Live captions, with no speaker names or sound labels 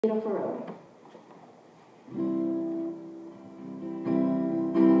Beautiful road.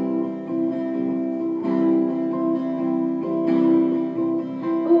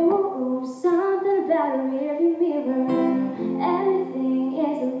 Ooh, something about a rearview mirror. Everything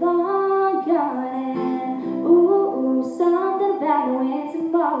is long gone. And ooh, something about knowing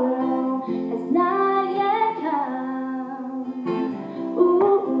tomorrow has not yet come.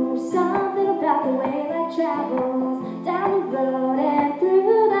 Ooh, something about the way life travels down the road and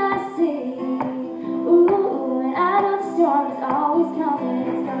through the sea. Ooh, and I know the storm is always coming.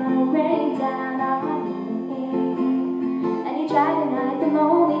 It's gonna rain down on me. And you try to deny the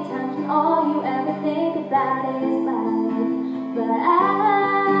lonely times when all you ever think about is life. But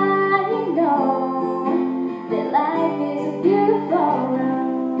I know that life is a beautiful road.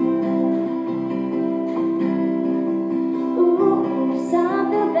 Ooh,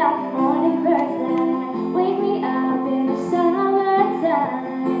 something about the morning birds that wake me up in the summertime.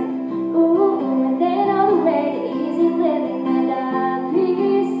 Ooh, and they know the way to easy living and a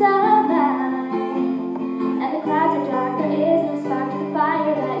peace of mind. And the clouds are dark, there is no spark to the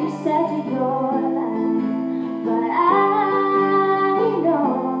fire that you set to your life. But I know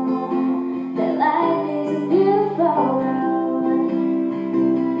that life is a beautiful road.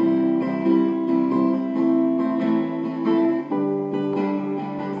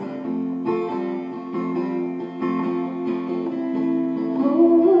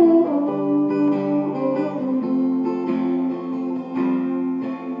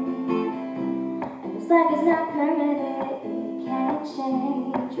 Life is not permanent, it can't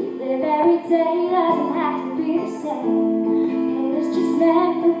change. We live every day, doesn't have to be the same. Pain is just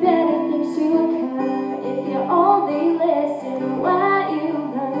meant for better.